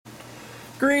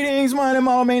Greetings, mighty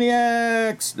model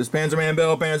maniacs! This is Panzerman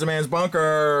Bill, Panzerman's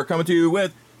Bunker, coming to you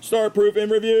with Starproof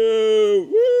in Review!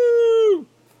 Woo!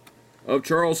 Of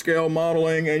Charles Scale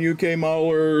Modeling and UK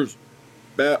Modelers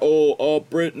Battle of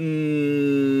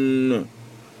Britain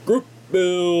Group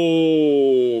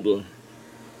Build.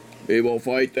 We will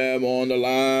fight them on the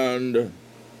land,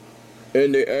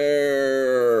 in the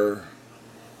air,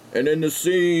 and in the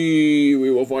sea.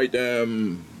 We will fight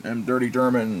them dirty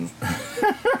Germans.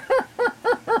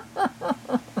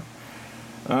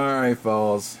 Alright,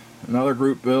 fellas. Another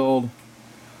group build.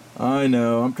 I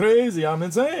know, I'm crazy, I'm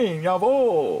insane,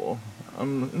 jawohl.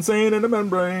 I'm insane in the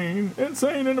membrane,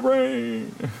 insane in the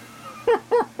brain.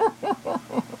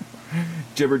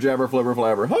 Jibber jabber flibber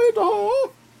flabber.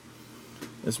 Hi-da!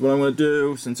 That's what I'm going to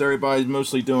do, since everybody's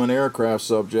mostly doing aircraft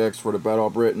subjects for the Battle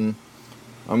of Britain.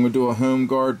 I'm going to do a Home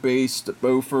Guard based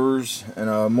Bofors and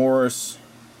a Morris,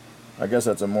 I guess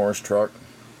that's a Morris truck,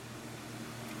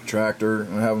 tractor,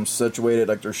 and have them situated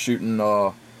like they're shooting,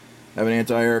 having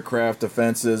anti-aircraft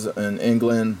defenses in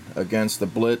England against the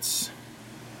Blitz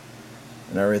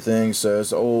and everything. So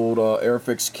it's old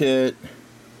Airfix kit,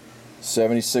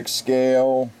 76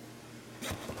 scale.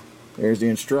 Here's the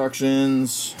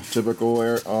instructions, typical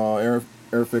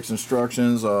Airfix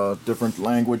instructions, different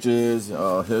languages,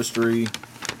 history,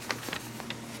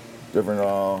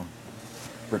 different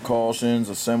precautions,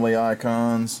 assembly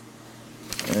icons,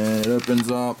 and it opens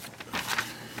up,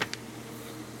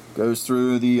 goes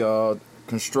through the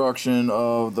construction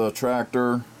of the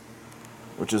tractor,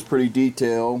 which is pretty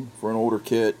detailed for an older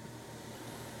kit,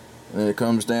 and then it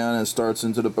comes down and starts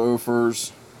into the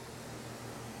Bofors,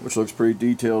 which looks pretty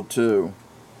detailed too,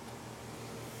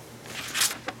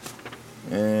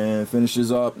 and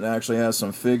finishes up and actually has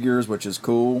some figures, which is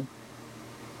cool.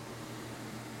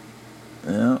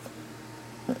 Yeah,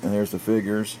 and here's the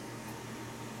figures.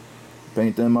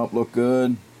 Paint them up, look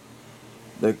good.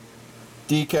 The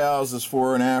decals is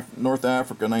for North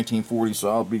Africa 1940, so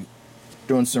I'll be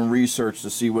doing some research to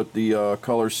see what the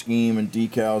color scheme and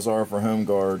decals are for Home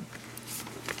Guard.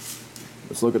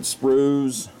 Let's look at the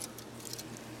sprues.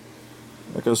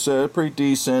 Like I said, pretty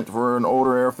decent for an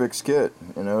older Airfix kit.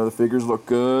 You know, the figures look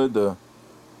good, the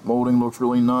molding looks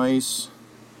really nice.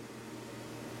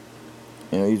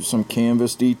 You know, some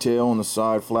canvas detail on the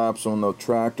side flaps on the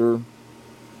tractor.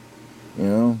 You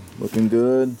know, looking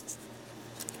good.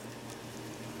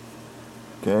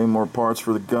 Okay, more parts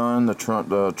for the gun,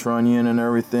 the trunnion and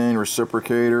everything,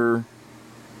 reciprocator,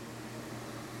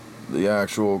 the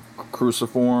actual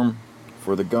cruciform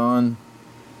for the gun.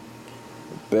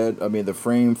 The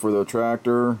frame for the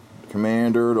tractor, the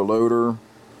commander, the loader,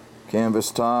 canvas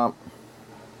top,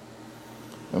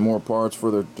 and more parts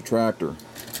for the tractor.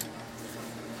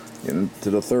 Getting to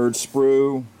the third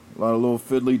sprue, a lot of little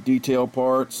fiddly detail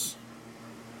parts.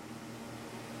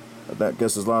 That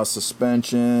guess there's a lot of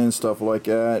suspension, stuff like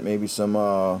that. Maybe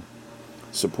some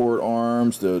support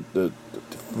arms, the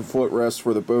footrest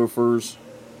for the Bofors,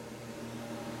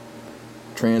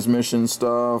 transmission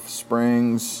stuff,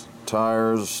 springs,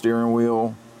 tires, steering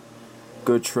wheel,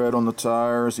 good tread on the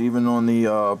tires, even on the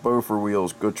Bofor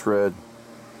wheels, good tread.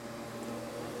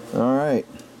 Alright,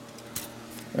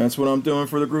 that's what I'm doing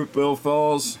for the group build,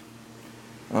 fellas.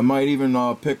 I might even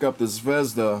pick up the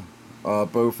Zvezda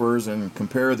Bofors and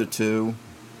compare the two.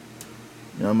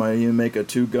 You know, I might even make a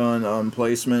two-gun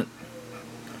placement.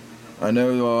 I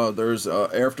know there's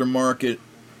aftermarket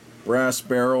brass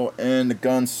barrel and the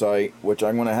gun sight, which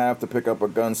I'm going to have to pick up a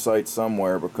gun sight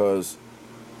somewhere because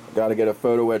I got to get a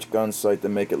photo etch gun sight to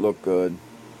make it look good.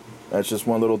 That's just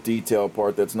one little detail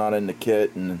part that's not in the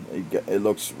kit, and it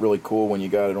looks really cool when you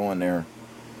got it on there.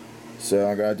 So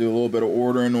I got to do a little bit of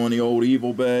ordering on the old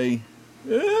Evil Bay.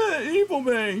 Evil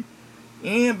Bay.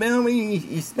 Yeah, Bill,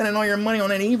 you're spending all your money on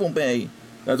that Evil Bay.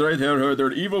 That's right,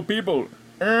 they're evil people.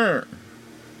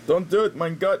 Don't do it,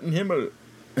 mein Gott im Himmel.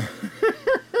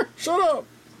 Shut up!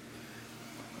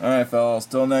 Alright, fellas,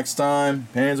 till next time,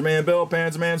 Panzerman Bill,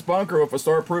 Panzerman's Bunker with a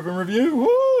Starproof in Review.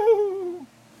 Woo!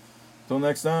 Till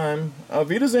next time, auf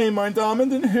Wiedersehen, mein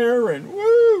Damen und Herren.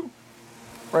 Woo!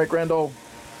 Right, Grendel?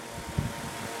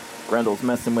 Grendel's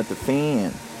messing with the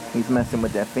fan. He's messing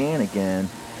with that fan again.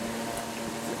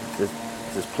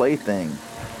 This plaything.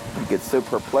 He gets so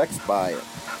perplexed by it.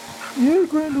 Yeah,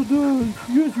 Grendel does.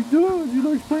 Yes, he does. He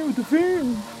likes playing with the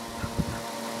fan.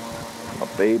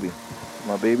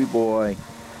 My baby boy.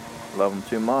 Love him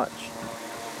too much.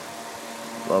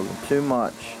 Love him too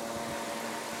much.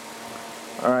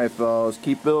 Alright, fellas,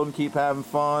 keep building, keep having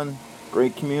fun.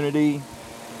 Great community.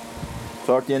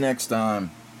 Talk to you next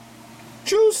time.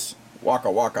 Tschüss. Waka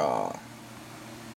waka.